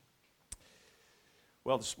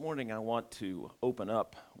Well, this morning I want to open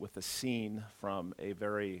up with a scene from a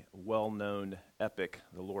very well-known epic,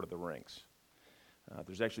 The Lord of the Rings.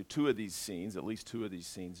 There's actually two of these scenes, at least two of these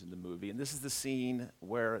scenes in the movie, and this is the scene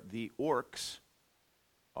where the orcs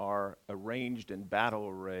are arranged in battle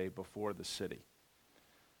array before the city.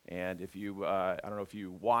 And if you, I don't know if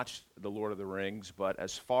you watched The Lord of the Rings, but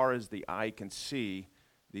as far as the eye can see,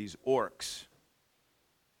 these orcs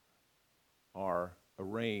are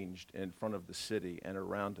arranged in front of the city and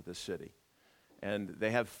around the city. And they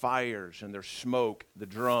have fires and there's smoke, the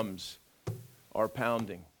drums are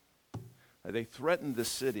pounding. They threaten the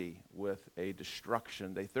city with a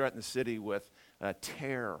destruction. They threaten the city with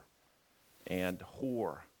terror and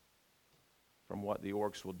horror from what the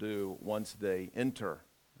orcs will do once they enter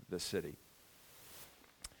the city.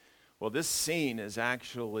 Well, this scene is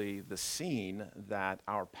actually the scene that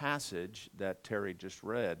our passage that Terry just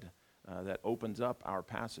read that opens up our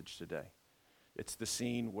passage today. It's the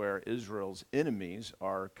scene where Israel's enemies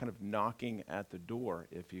are kind of knocking at the door,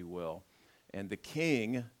 if you will, and the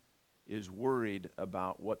king is worried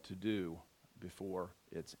about what to do before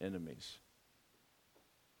its enemies.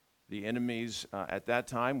 The enemies at that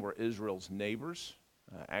time were Israel's neighbors,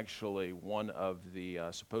 actually one of the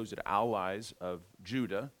supposed allies of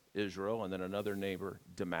Judah, Israel, and then another neighbor,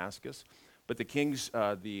 Damascus. But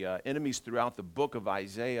the enemies throughout the book of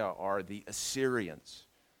Isaiah are the Assyrians,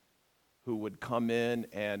 who would come in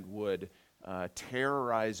and would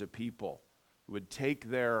terrorize a people, would take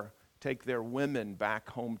their women back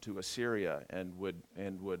home to Assyria and would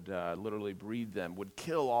literally breed them, would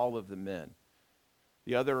kill all of the men.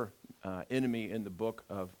 The other enemy in the book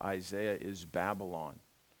of Isaiah is Babylon,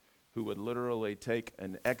 who would literally take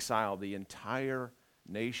and exile the entire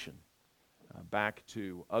nation back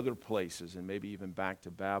to other places and maybe even back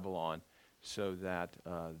to Babylon so that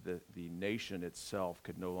the nation itself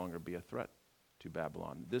could no longer be a threat to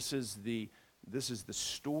Babylon. This is the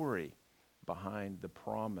story behind the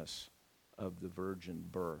promise of the virgin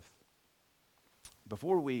birth.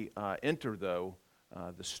 Before we enter, though,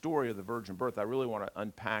 the story of the virgin birth, I really want to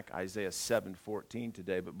unpack Isaiah 7:14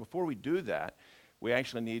 today. But before we do that, we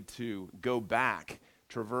actually need to go back,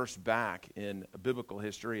 traverse back in biblical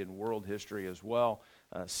history and world history as well,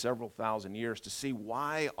 several thousand years, to see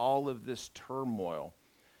why all of this turmoil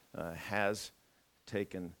has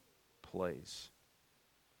taken place.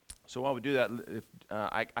 So while we do that,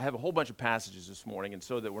 I have a whole bunch of passages this morning, and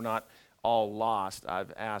so that we're not all lost,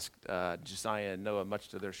 I've asked Josiah and Noah, much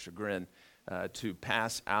to their chagrin, to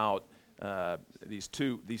pass out these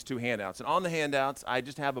two handouts. And on the handouts, I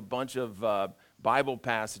just have a bunch of Bible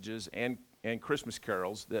passages and Christmas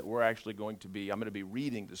carols that I'm going to be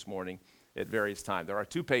reading this morning at various times. There are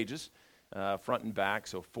 2 pages, front and back,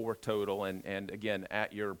 so 4 total, and again,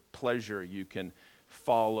 at your pleasure, you can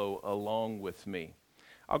follow along with me.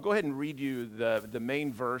 I'll go ahead and read you the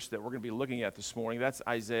main verse that we're going to be looking at this morning. That's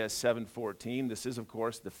Isaiah 7:14. This is, of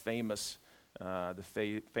course, the famous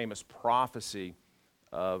prophecy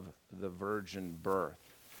of the virgin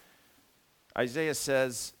birth. Isaiah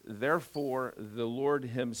says, "Therefore the Lord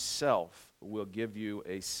himself will give you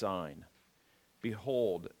a sign.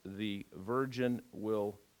 Behold, the virgin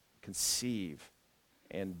will conceive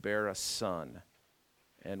and bear a son,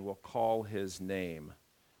 and will call his name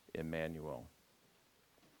Emmanuel."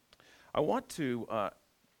 I want to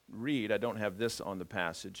read, I don't have this on the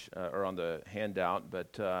passage or on the handout,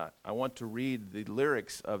 but I want to read the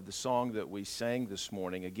lyrics of the song that we sang this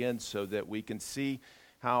morning again so that we can see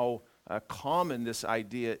how common this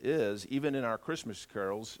idea is, even in our Christmas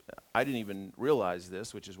carols. I didn't even realize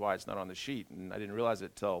this, which is why it's not on the sheet, and I didn't realize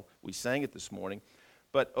it till we sang it this morning.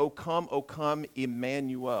 But O come,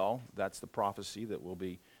 Emmanuel, that's the prophecy that we'll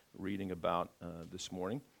be reading about this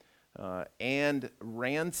morning, and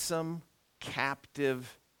ransom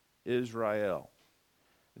captive Israel.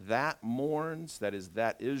 That mourns, that is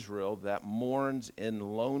that Israel, that mourns in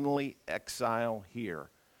lonely exile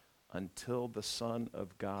here, until the Son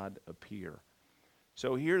of God appear.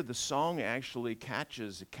 So here the song actually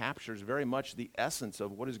captures very much the essence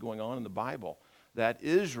of what is going on in the Bible, that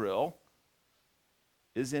Israel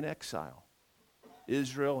is in exile.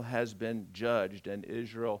 Israel has been judged, and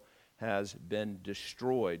Israel has been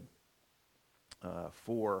destroyed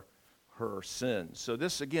for her sins. So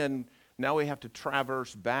this, again, now we have to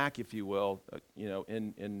traverse back, if you will,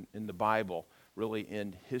 in the Bible, really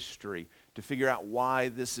in history, to figure out why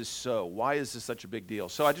this is so. Why is this such a big deal?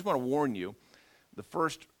 So I just want to warn you, the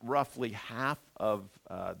first roughly half of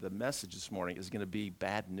the message this morning is going to be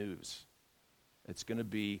bad news. It's going to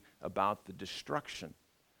be about the destruction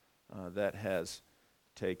that has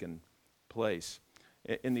taken place.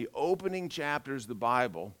 In the opening chapters of the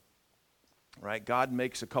Bible, right, God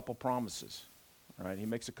makes a couple promises. Right? He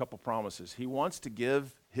makes a couple promises. He wants to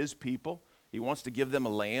give his people, he wants to give them a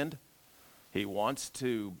land. He wants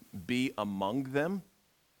to be among them.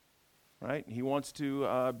 Right? He wants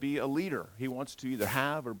to be a leader. He wants to either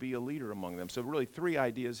have or be a leader among them. So really 3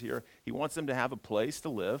 ideas here. He wants them to have a place to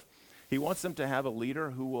live. He wants them to have a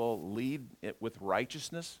leader who will lead it with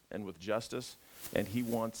righteousness and with justice. And he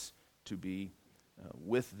wants to be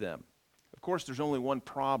with them. Of course, there's only one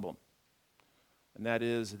problem. And that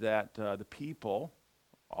is that the people,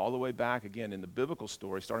 all the way back again in the biblical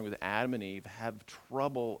story, starting with Adam and Eve, have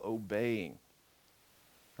trouble obeying.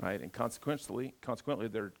 Right? And consequently,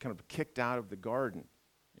 they're kind of kicked out of the garden,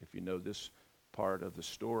 if you know this part of the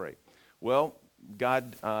story. Well,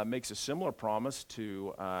 God makes a similar promise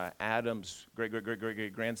to Adam's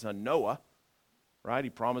great-great-great-great-grandson Noah. Right? He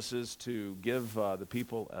promises to give the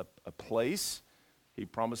people a place. He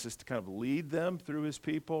promises to kind of lead them through his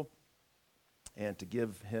people, and to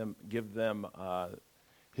give them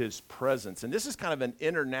his presence. And this is kind of an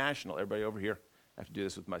international, everybody over here, I have to do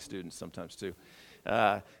this with my students sometimes too.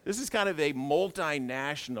 This is kind of a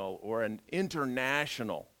multinational or an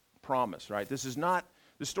international promise, right? This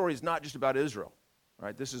story is not just about Israel,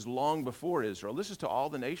 right? This is long before Israel. This is to all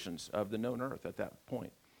the nations of the known earth at that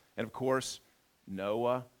point. And of course,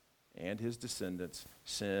 Noah and his descendants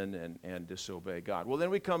sin and disobey God. Well, then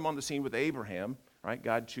we come on the scene with Abraham. Right?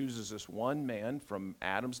 God chooses this one man from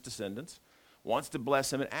Adam's descendants, wants to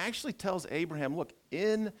bless him, and actually tells Abraham, look,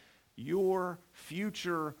 in your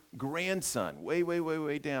future grandson, way, way, way,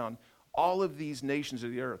 way down, all of these nations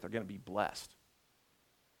of the earth are going to be blessed.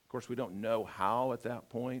 Of course, we don't know how at that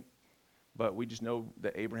point, but we just know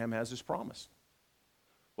that Abraham has this promise.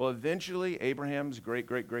 Well, eventually, Abraham's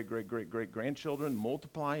great-great-great-great-great-great-grandchildren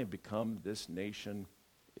multiply and become this nation,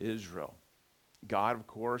 Israel. God, of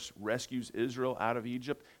course, rescues Israel out of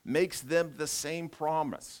Egypt, makes them the same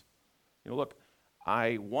promise. Look,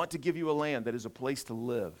 I want to give you a land that is a place to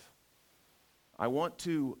live. I want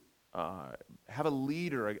to have a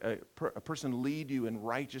leader, a person lead you in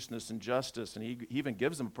righteousness and justice. And he even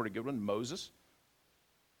gives them a pretty good one, Moses.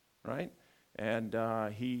 Right? And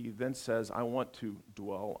he then says, I want to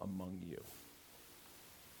dwell among you.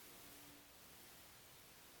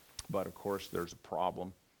 But, of course, there's a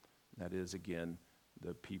problem. That is, again,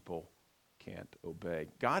 the people can't obey.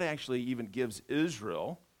 God actually even gives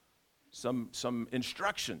Israel some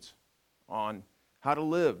instructions on how to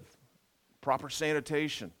live, proper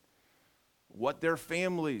sanitation, what their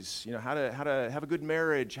families, how to have a good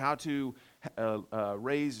marriage, how to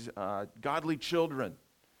raise godly children,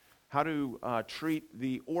 how to treat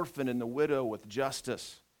the orphan and the widow with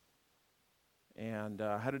justice, and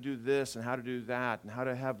how to do this and how to do that, and how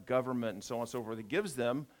to have government and so on and so forth. He gives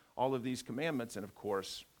them all of these commandments, and of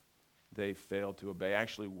course, they fail to obey,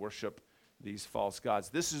 actually worship these false gods.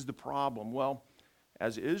 This is the problem. Well,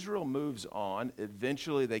 as Israel moves on,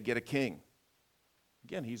 eventually they get a king.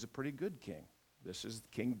 Again, he's a pretty good king. This is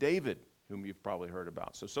King David, whom you've probably heard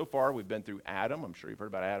about. So far, we've been through Adam. I'm sure you've heard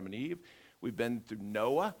about Adam and Eve. We've been through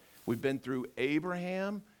Noah. We've been through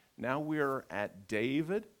Abraham. Now we're at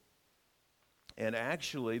David. And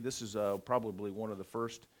actually, this is probably one of the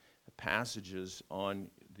first passages on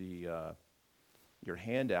your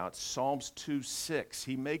handout, Psalms 2:6.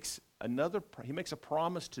 He makes a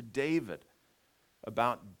promise to David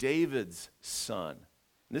about David's son.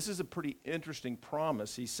 And this is a pretty interesting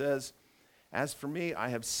promise. He says, "As for me, I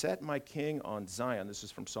have set my king on Zion." This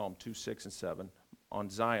is from Psalm 2:6 and 7. "On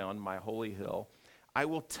Zion, my holy hill. I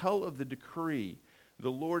will tell of the decree.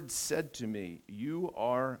 The Lord said to me, 'You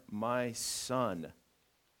are my son.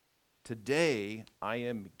 Today I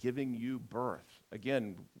am giving you birth.'"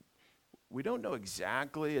 Again, we don't know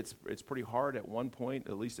exactly. It's pretty hard at one point,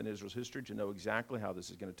 at least in Israel's history, to know exactly how this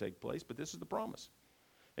is going to take place, but this is the promise.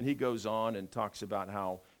 And he goes on and talks about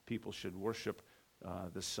how people should worship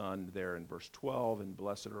the Son there in verse 12, and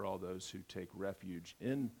blessed are all those who take refuge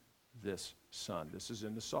in this Son. This is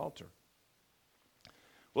in the Psalter.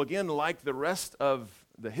 Well, again, like the rest of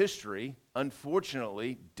the history,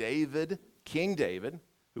 unfortunately, King David,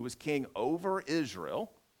 who was king over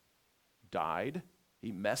Israel, died.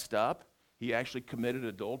 He messed up. He actually committed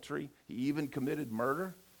adultery. He even committed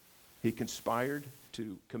murder. He conspired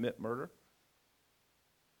to commit murder.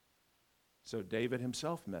 So David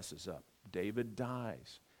himself messes up. David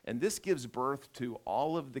dies. And this gives birth to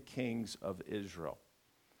all of the kings of Israel.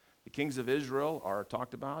 The kings of Israel are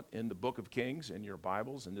talked about in the book of Kings in your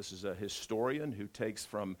Bibles, and this is a historian who takes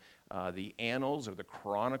from the annals or the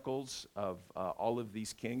chronicles of all of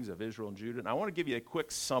these kings of Israel and Judah. And I want to give you a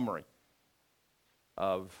quick summary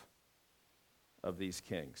of these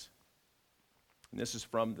kings. And this is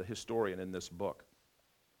from the historian in this book.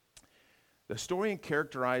 The historian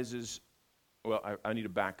characterizes, well, I need to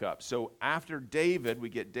back up. So after David, we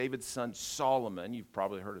get David's son Solomon. You've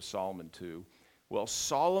probably heard of Solomon too. Well,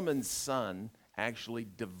 Solomon's son actually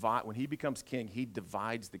when he becomes king, he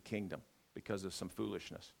divides the kingdom because of some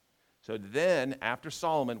foolishness. So then, after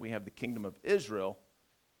Solomon, we have the kingdom of Israel,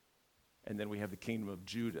 and then we have the kingdom of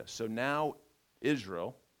Judah. So now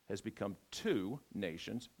Israel has become two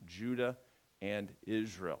nations, Judah and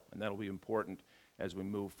Israel. And that'll be important as we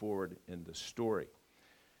move forward in the story.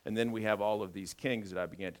 And then we have all of these kings that I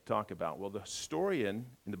began to talk about. Well, the historian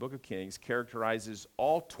in the book of Kings characterizes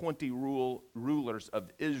all 20 rulers of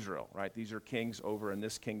Israel, right? These are kings over in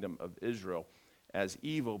this kingdom of Israel as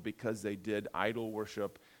evil because they did idol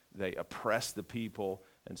worship, they oppressed the people,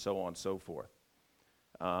 and so on and so forth.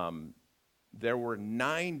 There were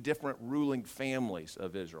 9 different ruling families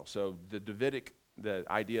of Israel. So the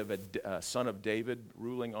idea of a son of David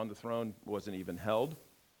ruling on the throne wasn't even held.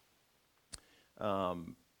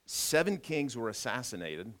 7 kings were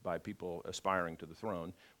assassinated by people aspiring to the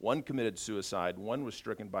throne. 1 committed suicide, 1 was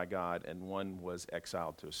stricken by God, and 1 was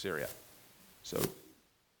exiled to Assyria. So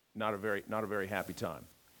not a very happy time.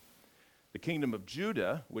 The kingdom of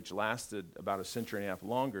Judah, which lasted about a century and a half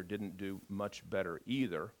longer, didn't do much better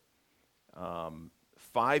either.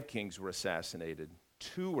 5 kings were assassinated,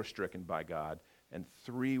 2 were stricken by God, and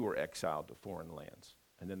 3 were exiled to foreign lands.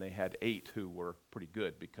 And then they had 8 who were pretty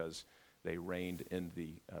good because they reigned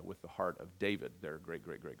with the heart of David, their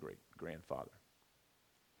great-great-great-great-grandfather.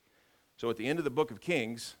 So at the end of the book of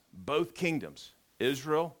Kings, both kingdoms,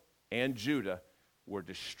 Israel and Judah, were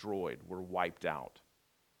destroyed, were wiped out.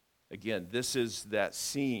 Again, this is that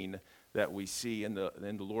scene that we see in the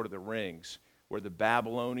Lord of the Rings, where the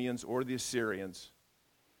Babylonians or the Assyrians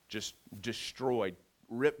just destroyed,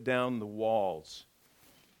 ripped down the walls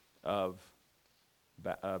of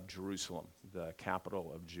Jerusalem, the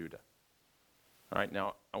capital of Judah. All right,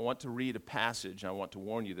 now I want to read a passage. I want to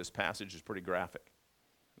warn you, this passage is pretty graphic.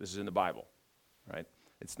 This is in the Bible, right?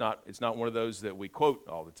 It's not one of those that we quote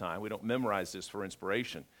all the time. We don't memorize this for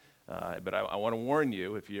inspiration. But I want to warn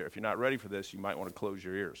you, if you're not ready for this, you might want to close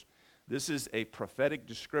your ears. This is a prophetic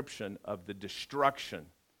description of the destruction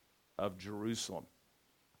of Jerusalem.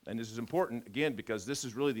 And this is important, again, because this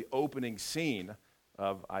is really the opening scene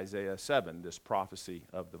of Isaiah 7, this prophecy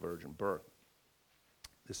of the virgin birth.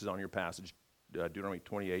 This is on your passage, Deuteronomy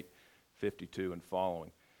 28:52 and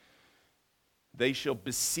following. They shall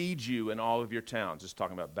besiege you in all of your towns. This is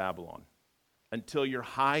talking about Babylon. Until your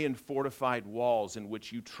high and fortified walls in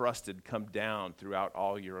which you trusted come down throughout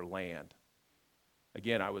all your land.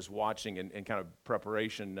 Again, I was watching, in kind of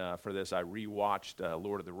preparation for this, I rewatched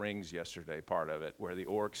Lord of the Rings yesterday, part of it, where the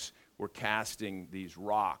orcs were casting these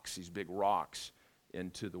rocks, these big rocks,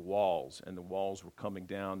 into the walls, and the walls were coming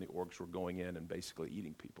down, the orcs were going in and basically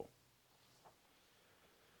eating people.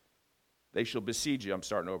 They shall besiege you, I'm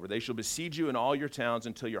starting over. They shall besiege you in all your towns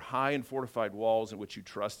until your high and fortified walls in which you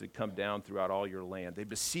trusted come down throughout all your land. They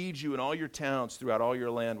besiege you in all your towns throughout all your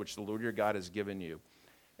land which the Lord your God has given you.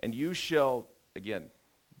 And you shall, again,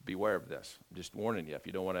 beware of this. I'm just warning you if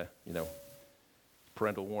you don't want to,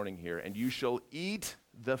 parental warning here. And you shall eat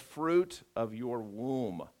the fruit of your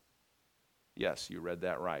womb. Yes, you read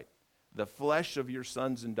that right. The flesh of your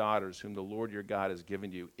sons and daughters whom the Lord your God has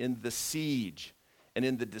given you in the siege and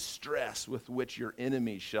in the distress with which your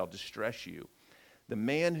enemies shall distress you. The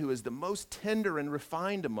man who is the most tender and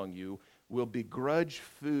refined among you will begrudge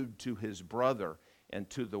food to his brother and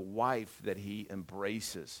to the wife that he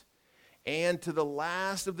embraces, and to the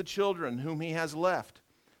last of the children whom he has left,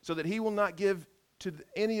 so that he will not give to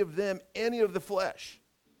any of them any of the flesh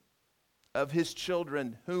of his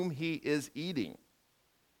children whom he is eating,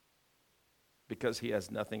 because he has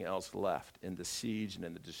nothing else left in the siege and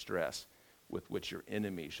in the distress with which your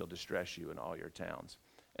enemy shall distress you in all your towns.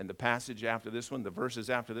 And the passage after this one, the verses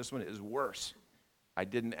after this one, is worse. I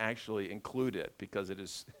didn't actually include it because it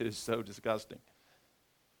is so disgusting.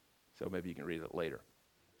 So maybe you can read it later.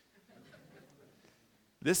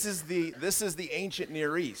 This is the ancient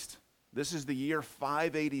Near East. This is the year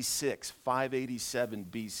 586, 587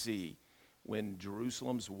 BC, when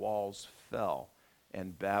Jerusalem's walls fell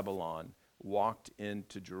and Babylon walked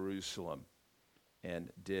into Jerusalem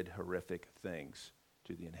and did horrific things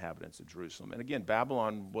to the inhabitants of Jerusalem. And again,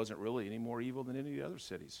 Babylon wasn't really any more evil than any of the other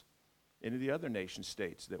cities, any of the other nation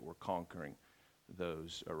states that were conquering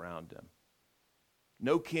those around them.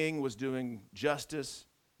 No king was doing justice.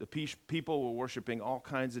 The people were worshiping all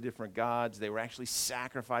kinds of different gods. They were actually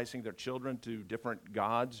sacrificing their children to different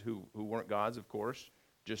gods who weren't gods, of course,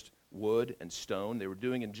 just wood and stone. They were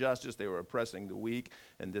doing injustice. They were oppressing the weak,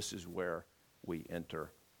 and this is where we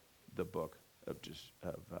enter the book of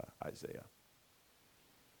Isaiah.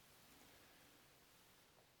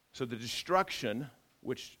 So the destruction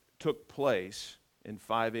which took place in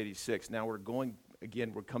 586, now we're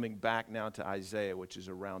coming back now to Isaiah, which is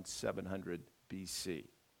around 700 BC.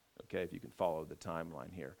 Okay, if you can follow the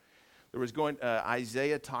timeline here.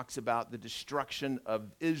 Isaiah talks about the destruction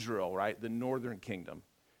of Israel, right? The northern kingdom.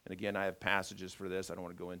 And again, I have passages for this. I don't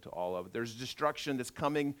want to go into all of it. There's destruction that's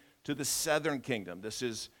coming to the southern kingdom. This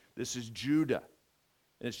is Judah.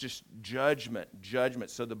 And it's just judgment.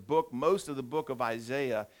 So most of the book of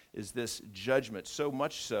Isaiah is this judgment. So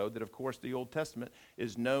much so that, of course, the Old Testament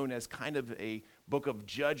is known as kind of a book of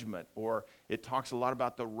judgment, or it talks a lot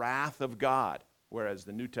about the wrath of God, whereas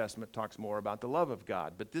the New Testament talks more about the love of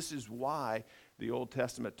God. But this is why the Old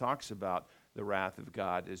Testament talks about the wrath of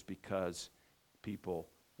God, is because people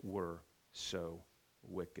were so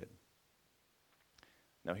wicked.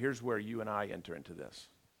 Now, here's where you and I enter into this.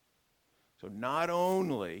 So not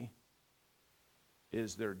only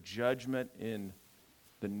is there judgment in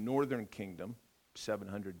the northern kingdom,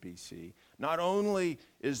 700 BC, not only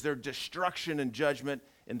is there destruction and judgment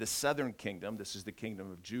in the southern kingdom, this is the kingdom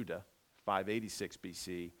of Judah, 586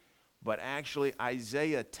 BC, but actually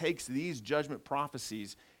Isaiah takes these judgment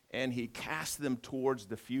prophecies and he casts them towards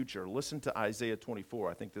the future. Listen to Isaiah 24.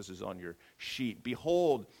 I think this is on your sheet.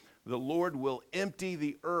 Behold, the Lord will empty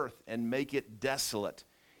the earth and make it desolate.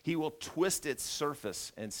 He will twist its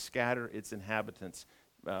surface and scatter its inhabitants.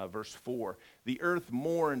 Verse 4, the earth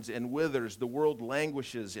mourns and withers, the world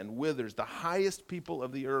languishes and withers. The highest people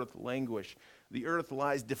of the earth languish. The earth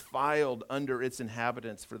lies defiled under its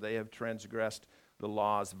inhabitants, for they have transgressed the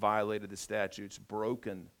laws, violated the statutes,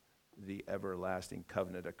 broken the everlasting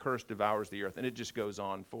covenant. A curse devours the earth, and it just goes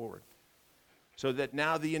on forward. So that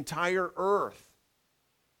now the entire earth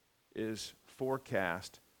is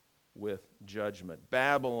forecast with judgment.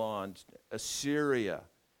 Babylon, Assyria.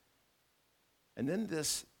 And then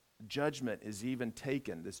this judgment is even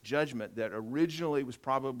taken, this judgment that originally was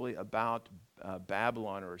probably about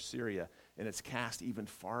Babylon or Assyria, and it's cast even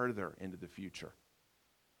farther into the future.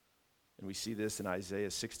 And we see this in Isaiah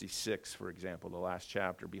 66, for example, the last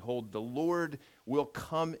chapter. Behold, the Lord will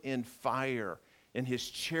come in fire, and his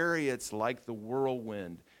chariots like the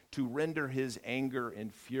whirlwind, to render his anger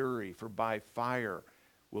and fury. For by fire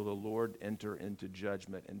will the Lord enter into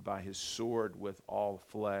judgment, and by his sword with all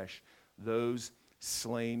flesh. Those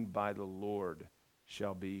slain by the Lord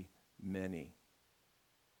shall be many.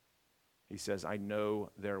 He says, I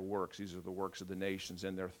know their works. These are the works of the nations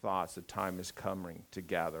and their thoughts. The time is coming to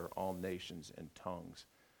gather all nations and tongues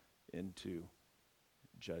into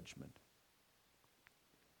judgment.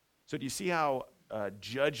 So do you see how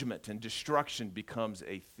judgment and destruction becomes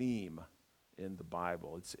a theme in the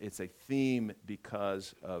Bible? It's a theme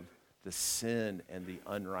because of the sin and the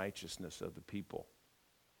unrighteousness of the people.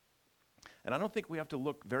 And I don't think we have to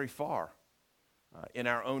look very far in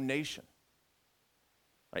our own nation.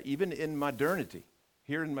 Even in modernity,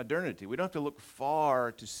 here in modernity, we don't have to look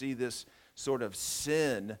far to see this sort of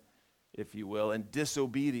sin, if you will, and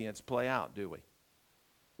disobedience play out, do we?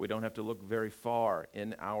 We don't have to look very far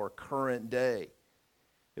in our current day.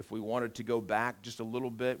 If we wanted to go back just a little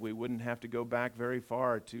bit, we wouldn't have to go back very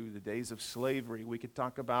far to the days of slavery. We could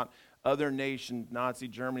talk about other nations, Nazi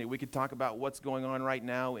Germany. We could talk about what's going on right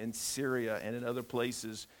now in Syria and in other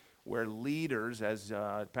places where leaders, as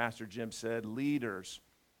Pastor Jim said, leaders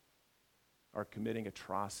are committing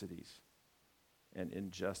atrocities and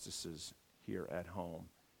injustices here at home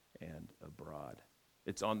and abroad.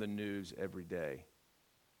 It's on the news every day.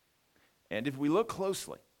 And if we look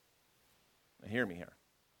closely, now hear me here.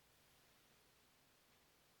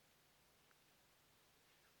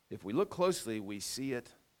 If we look closely, we see it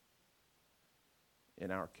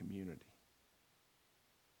in our community.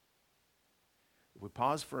 If we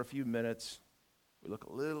pause for a few minutes, we look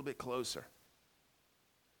a little bit closer,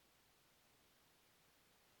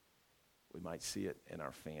 we might see it in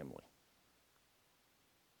our family.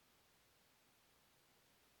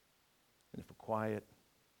 And if we're quiet,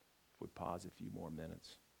 if we pause a few more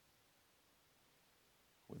minutes,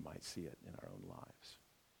 we might see it in our own lives.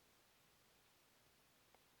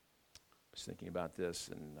 I was thinking about this,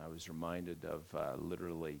 and I was reminded of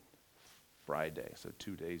literally Friday, so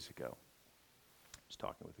 2 days ago. I was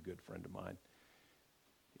talking with a good friend of mine,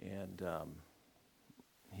 and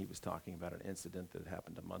he was talking about an incident that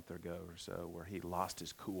happened a month ago or so where he lost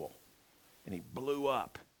his cool, and he blew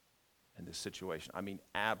up in this situation. I mean,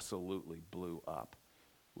 absolutely blew up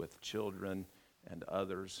with children and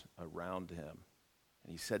others around him.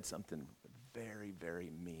 And he said something very, very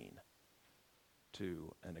mean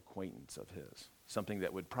to an acquaintance of his, something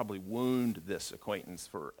that would probably wound this acquaintance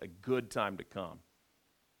for a good time to come.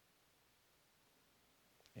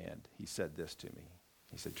 And he said this to me.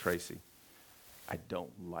 He said, Tracy, I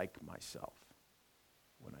don't like myself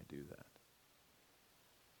when I do that.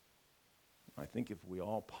 I think if we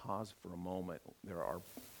all pause for a moment, there are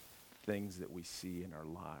things that we see in our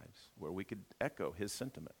lives where we could echo his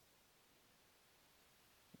sentiment.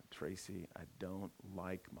 Tracy, I don't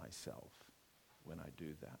like myself when I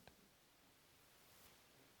do that.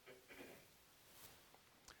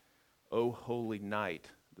 O holy night,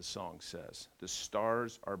 the song says, the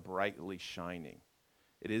stars are brightly shining.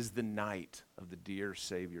 It is the night of the dear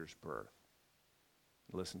Savior's birth.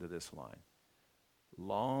 Listen to this line.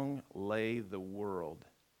 Long lay the world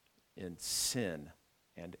in sin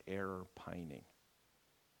and error pining,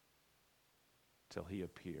 till he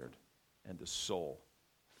appeared, and the soul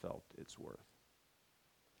felt its worth.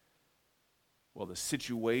 Well, the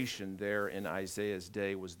situation there in Isaiah's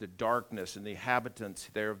day was the darkness, and the inhabitants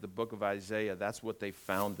there of the book of Isaiah, that's what they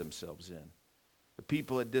found themselves in. The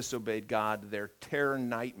people had disobeyed God. Their terror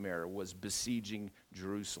nightmare was besieging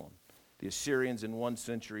Jerusalem. The Assyrians in one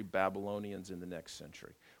century, Babylonians in the next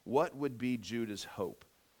century. What would be Judah's hope?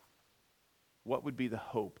 What would be the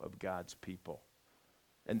hope of God's people?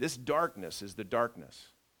 And this darkness is the darkness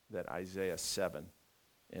that Isaiah 7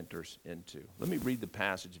 enters into. Let me read the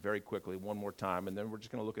passage very quickly one more time, and then we're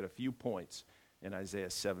just going to look at a few points in Isaiah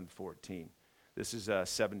 7:14. This is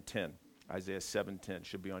 7:10. Isaiah 7:10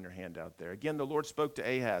 should be on your handout there. Again, the Lord spoke to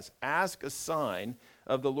Ahaz, ask a sign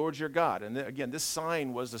of the Lord your God. And again, this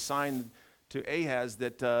sign was a sign to Ahaz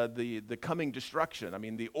that the coming destruction,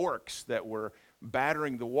 the orcs that were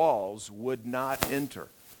battering the walls would not enter.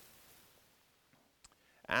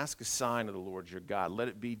 Ask a sign of the Lord your God. Let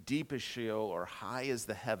it be deep as Sheol or high as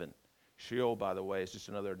the heaven. Sheol, by the way, is just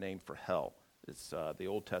another name for hell. It's the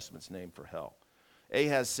Old Testament's name for hell.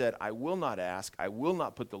 Ahaz said, I will not ask. I will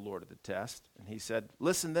not put the Lord to the test. And he said,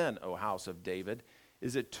 listen then, O house of David.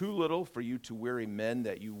 Is it too little for you to weary men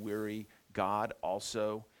that you weary God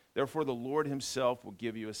also? Therefore the Lord himself will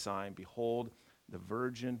give you a sign. Behold, the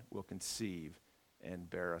virgin will conceive and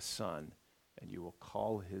bear a son, and you will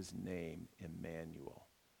call his name Emmanuel.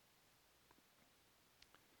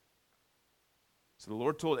 So the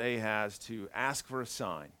Lord told Ahaz to ask for a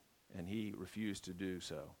sign, and he refused to do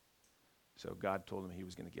so. So God told him he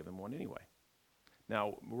was going to give him one anyway.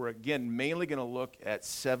 Now, we're again mainly going to look at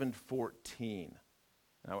 7:14.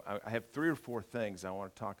 Now, I have 3 or 4 things I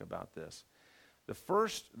want to talk about this. The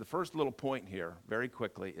first little point here, very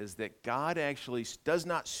quickly, is that God actually does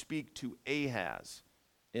not speak to Ahaz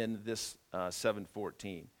in this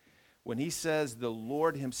 7:14. When he says the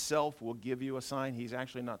Lord himself will give you a sign, he's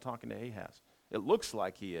actually not talking to Ahaz. It looks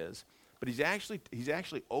like he is, but he's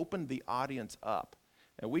actually opened the audience up.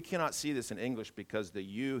 And we cannot see this in English because the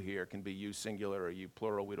you here can be you singular or you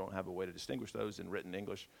plural. We don't have a way to distinguish those in written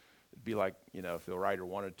English. It'd be like, if the writer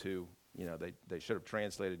wanted to, they should have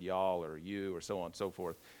translated y'all or you or so on and so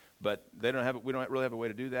forth. But we don't really have a way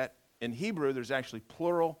to do that. In Hebrew, there's actually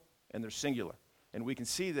plural and there's singular. And we can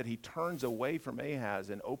see that he turns away from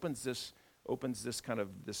Ahaz and opens this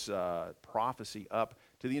prophecy up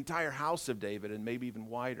to the entire house of David and maybe even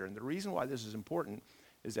wider. And the reason why this is important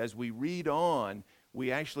is as we read on, we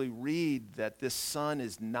actually read that this son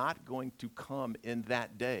is not going to come in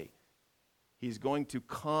that day. He's going to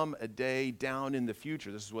come a day down in the future.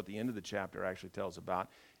 This is what the end of the chapter actually tells about,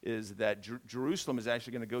 is that Jerusalem is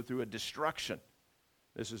actually going to go through a destruction.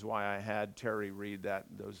 This is why I had Terry read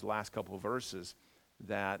those last couple of verses,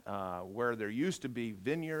 that where there used to be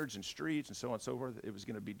vineyards and streets and so on and so forth, it was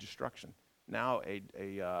going to be destruction. Now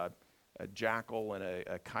a jackal and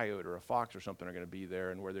a coyote or a fox or something are going to be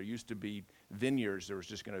there, and where there used to be vineyards, there was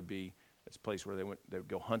just going to be this place where they would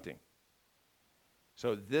go hunting.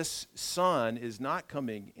 So this son is not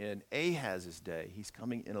coming in Ahaz's day. He's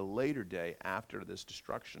coming in a later day after this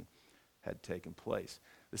destruction had taken place.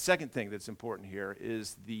 The second thing that's important here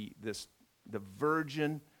is the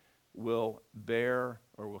virgin will bear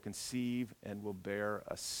or will conceive and will bear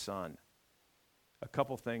a son. A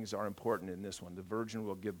couple things are important in this one. The virgin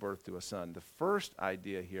will give birth to a son. The first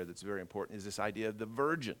idea here that's very important is this idea of the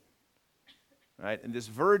virgin. Right? And this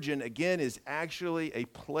virgin, again, is actually a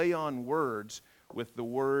play on words with the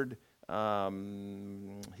word,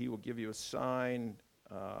 he will give you a sign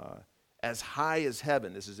as high as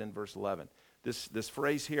heaven. This is in verse 11. This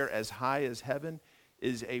phrase here, as high as heaven,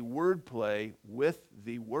 is a word play with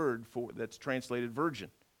the word that's translated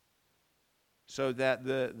virgin. So that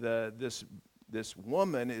this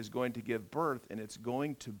woman is going to give birth, and it's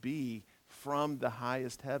going to be from the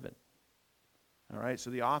highest heaven. All right, so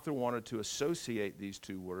the author wanted to associate these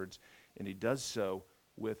two words, and he does so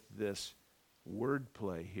with this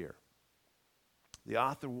wordplay here. The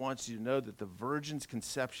author wants you to know that the virgin's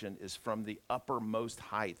conception is from the uppermost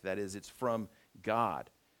height. That is, it's from God.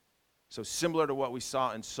 So similar to what we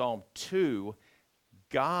saw in Psalm 2,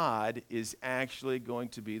 God is actually going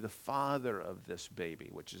to be the father of this baby,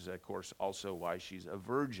 which is, of course, also why she's a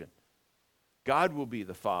virgin. God will be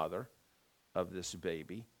the father of this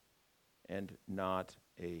baby and not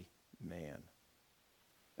a man.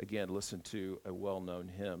 Again, listen to a well-known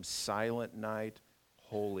hymn, Silent Night,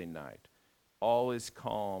 Holy Night. All is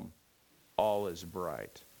calm, all is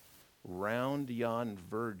bright. Round yon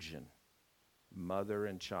virgin, mother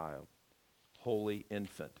and child, holy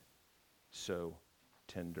infant, so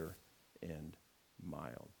tender and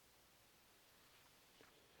mild.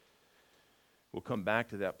 We'll come back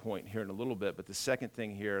to that point here in a little bit, but the second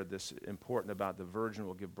thing here that's important about the virgin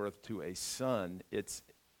will give birth to a son. It's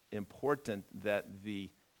important that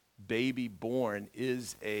the baby born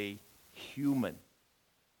is a human.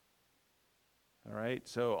 All right,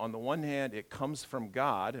 so on the one hand, it comes from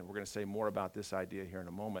God, and we're going to say more about this idea here in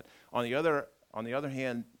a moment. On the other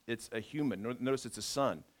hand, it's a human. Notice it's a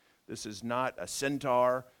son. This is not a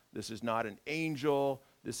centaur. This is not an angel.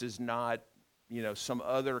 This is not, some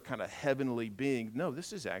other kind of heavenly being. No,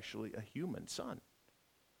 this is actually a human son.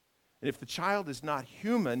 And if the child is not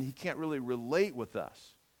human, he can't really relate with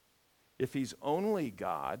us. If he's only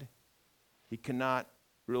God, he cannot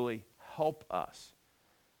really help us.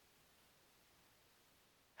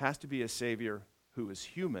 Has to be a Savior who is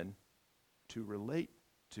human to relate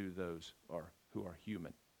to those who are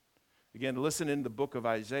human. Again, listen in the book of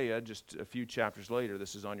Isaiah, just a few chapters later.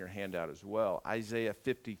 This is on your handout as well. Isaiah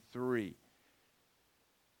 53.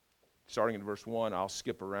 Starting in verse 1, I'll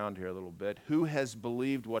skip around here a little bit. Who has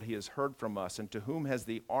believed what he has heard from us, and to whom has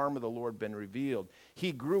the arm of the Lord been revealed?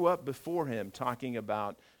 He grew up before him, talking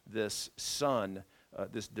about this son,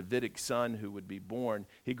 this Davidic son who would be born.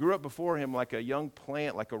 He grew up before him like a young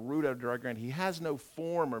plant, like a root out of dry ground. He has no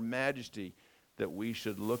form or majesty that we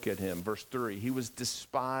should look at him. Verse 3, he was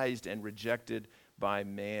despised and rejected by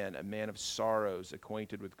man, a man of sorrows,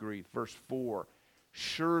 acquainted with grief. Verse 4,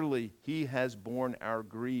 surely he has borne our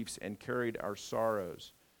griefs and carried our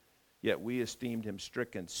sorrows. Yet we esteemed him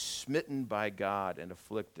stricken, smitten by God, and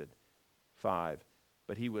afflicted. 5,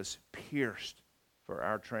 but he was pierced for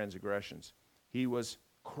our transgressions. He was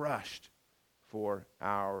crushed for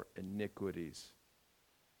our iniquities.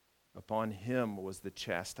 Upon him was the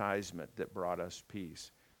chastisement that brought us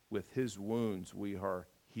peace. With his wounds we are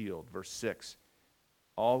healed. Verse 6,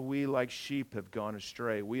 all we like sheep have gone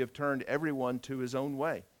astray. We have turned everyone to his own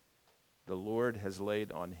way. The Lord has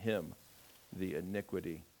laid on him the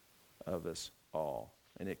iniquity of us all.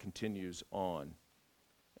 And it continues on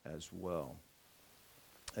as well.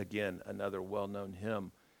 Again, another well-known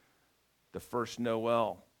hymn, the first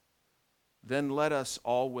Noel. Then let us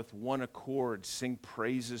all with one accord sing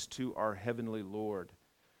praises to our heavenly Lord,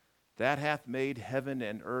 that hath made heaven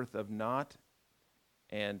and earth of naught,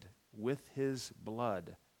 and with his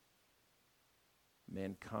blood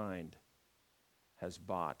mankind has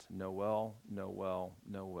bought. Noel, Noel,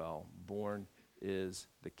 Noel, born is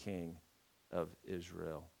the King of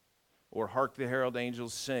Israel. Or hark the herald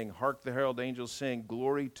angels sing, hark the herald angels sing,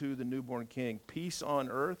 glory to the newborn King, peace on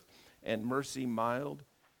earth and mercy mild,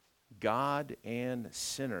 God and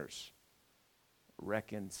sinners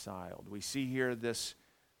reconciled. We see here this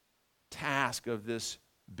task of this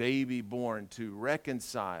baby born to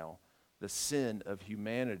reconcile the sin of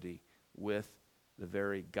humanity with the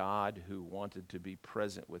very God who wanted to be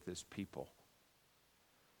present with his people.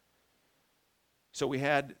 So we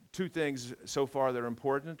had two things so far that are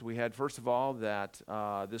important. We had, first of all, that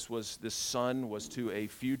this son was to a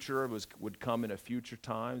future, would come in a future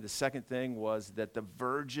time. The second thing was that the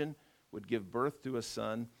virgin would give birth to a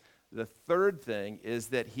son. The third thing is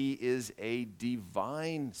that he is a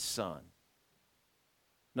divine son.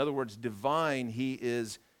 In other words, divine, he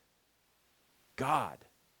is God.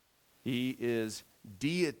 He is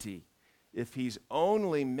deity. If he's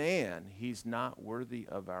only man, he's not worthy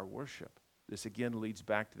of our worship. This again leads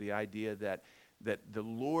back to the idea that the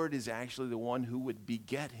Lord is actually the one who would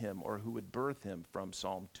beget him or who would birth him from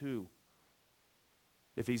Psalm 2.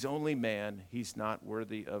 If he's only man, he's not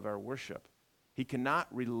worthy of our worship. He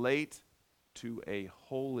cannot relate to a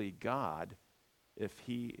holy God if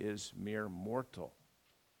he is mere mortal.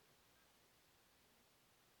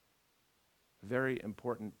 Very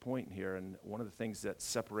important point here, and one of the things that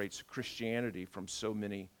separates Christianity from so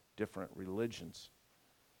many different religions.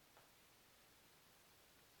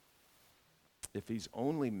 If he's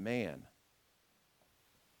only man,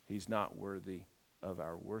 he's not worthy of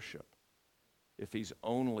our worship. If he's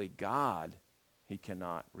only God, he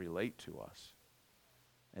cannot relate to us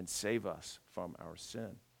and save us from our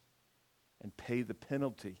sin and pay the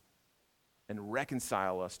penalty and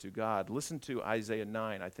reconcile us to God. Listen to Isaiah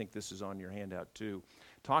 9. I think this is on your handout too.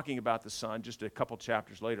 Talking about the Son, just a couple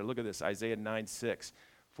chapters later. Look at this, Isaiah 9:6.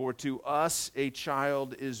 For to us a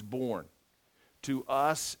child is born, to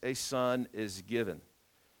us a son is given.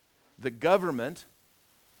 The government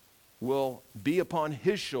will be upon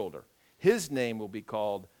his shoulder. His name will be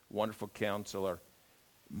called Wonderful Counselor,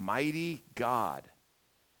 Mighty God,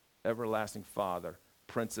 Everlasting Father,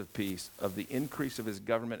 Prince of Peace. Of the increase of his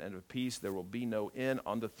government and of peace there will be no end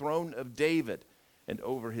on the throne of David and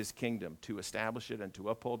over his kingdom, to establish it and to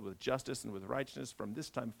uphold with justice and with righteousness from this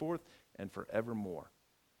time forth and forevermore.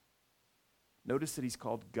 Notice that he's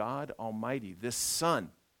called God Almighty. This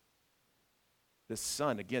Son,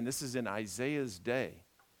 again, this is in Isaiah's day.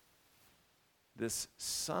 This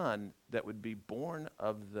Son that would be born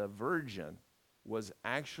of the Virgin was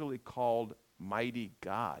actually called Mighty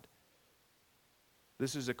God.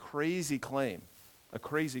 This is a crazy claim, a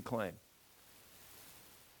crazy claim.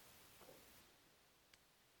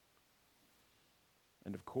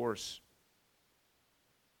 And of course,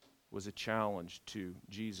 was a challenge to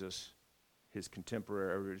Jesus, his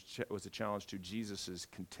contemporary, was a challenge to Jesus'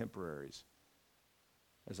 contemporaries,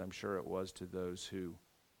 as I'm sure it was to those who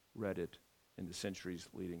read it in the centuries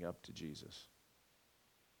leading up to Jesus.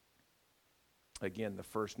 Again, the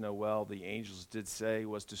first Noel, the angels did say,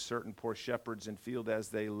 was to certain poor shepherds in fields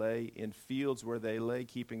where they lay,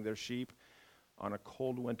 keeping their sheep on a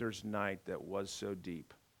cold winter's night that was so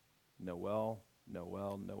deep. Noel,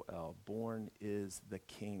 Noel, Noel, born is the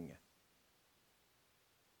King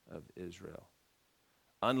of Israel.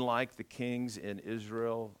 Unlike the kings in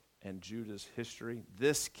Israel and Judah's history,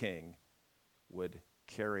 this king would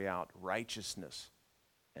carry out righteousness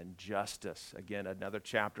and justice. Again, another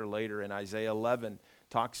chapter later in Isaiah 11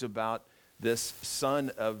 talks about this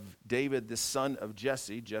son of David, this son of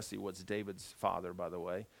Jesse. Jesse was David's father, by the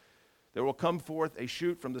way. There will come forth a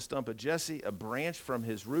shoot from the stump of Jesse, a branch from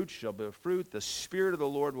his roots shall bear fruit. The Spirit of the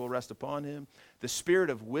Lord will rest upon him, the Spirit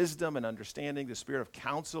of wisdom and understanding, the Spirit of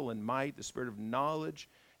counsel and might, the Spirit of knowledge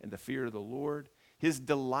and the fear of the Lord. His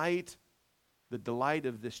delight, the delight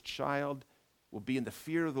of this child, will be in the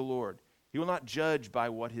fear of the Lord. He will not judge by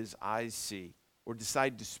what his eyes see or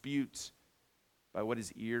decide disputes by what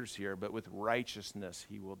his ears hear, but with righteousness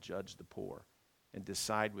he will judge the poor and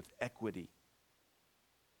decide with equity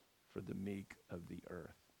for the meek of the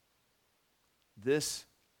earth. This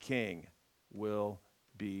king will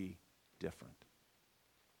be different.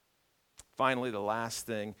 Finally, the last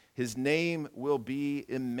thing, his name will be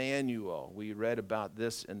Emmanuel. We read about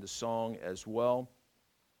this in the song as well.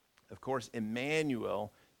 Of course,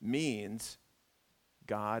 Emmanuel means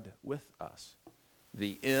God with us.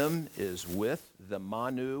 The M is with, the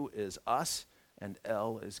Manu is us, and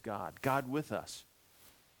El is God. God with us.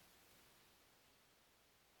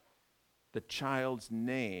 The child's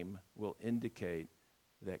name will indicate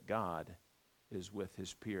that God is with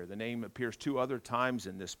his peer. The name appears 2 other times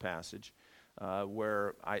in this passage,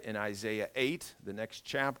 in Isaiah 8, the next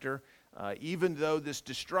chapter, even though this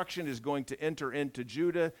destruction is going to enter into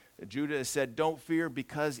Judah, Judah has said, don't fear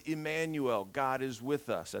because Emmanuel, God is with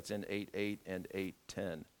us. That's in 8:8 and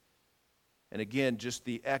 8:10. And again, just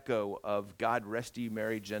the echo of God rest ye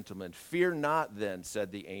merry gentlemen. Fear not then,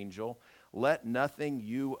 said the angel, let nothing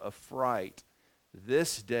you affright.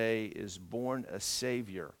 This day is born a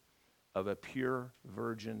Savior of a pure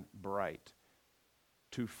virgin bright,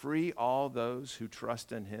 to free all those who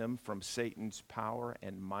trust in him from Satan's power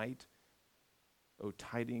and might. O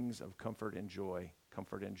tidings of comfort and joy,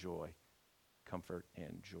 comfort and joy, comfort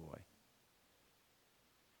and joy.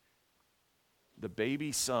 The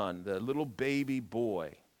baby son, the little baby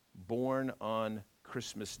boy born on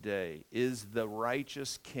Christmas Day is the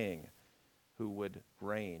righteous king who would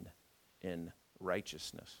reign in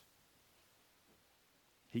righteousness.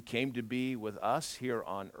 He came to be with us here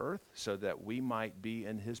on earth so that we might be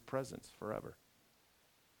in his presence forever.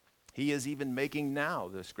 He is even making now,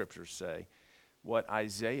 the scriptures say, what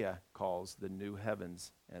Isaiah calls the new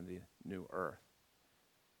heavens and the new earth.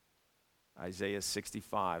 Isaiah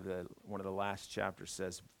 65, one of the last chapters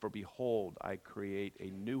says, for behold, I create a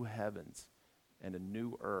new heavens and a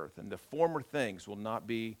new earth, and the former things will not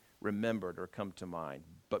be remembered or come to mind,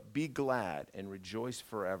 but be glad and rejoice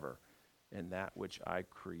forever in that which I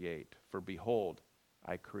create. For behold,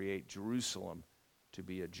 I create Jerusalem to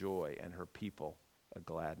be a joy and her people a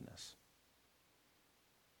gladness.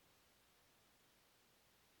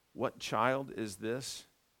 What child is this?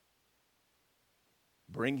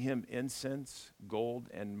 Bring him incense, gold,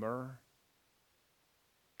 and myrrh.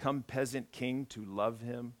 Come, peasant king, to love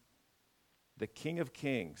him. The King of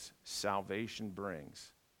Kings salvation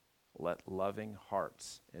brings. Let loving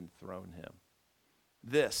hearts enthrone him.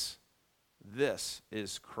 This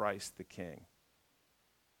is Christ the King,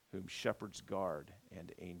 whom shepherds guard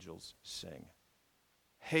and angels sing.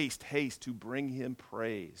 Haste, haste to bring him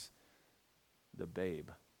praise, the babe,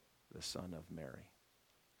 the Son of Mary.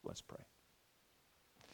 Let's pray.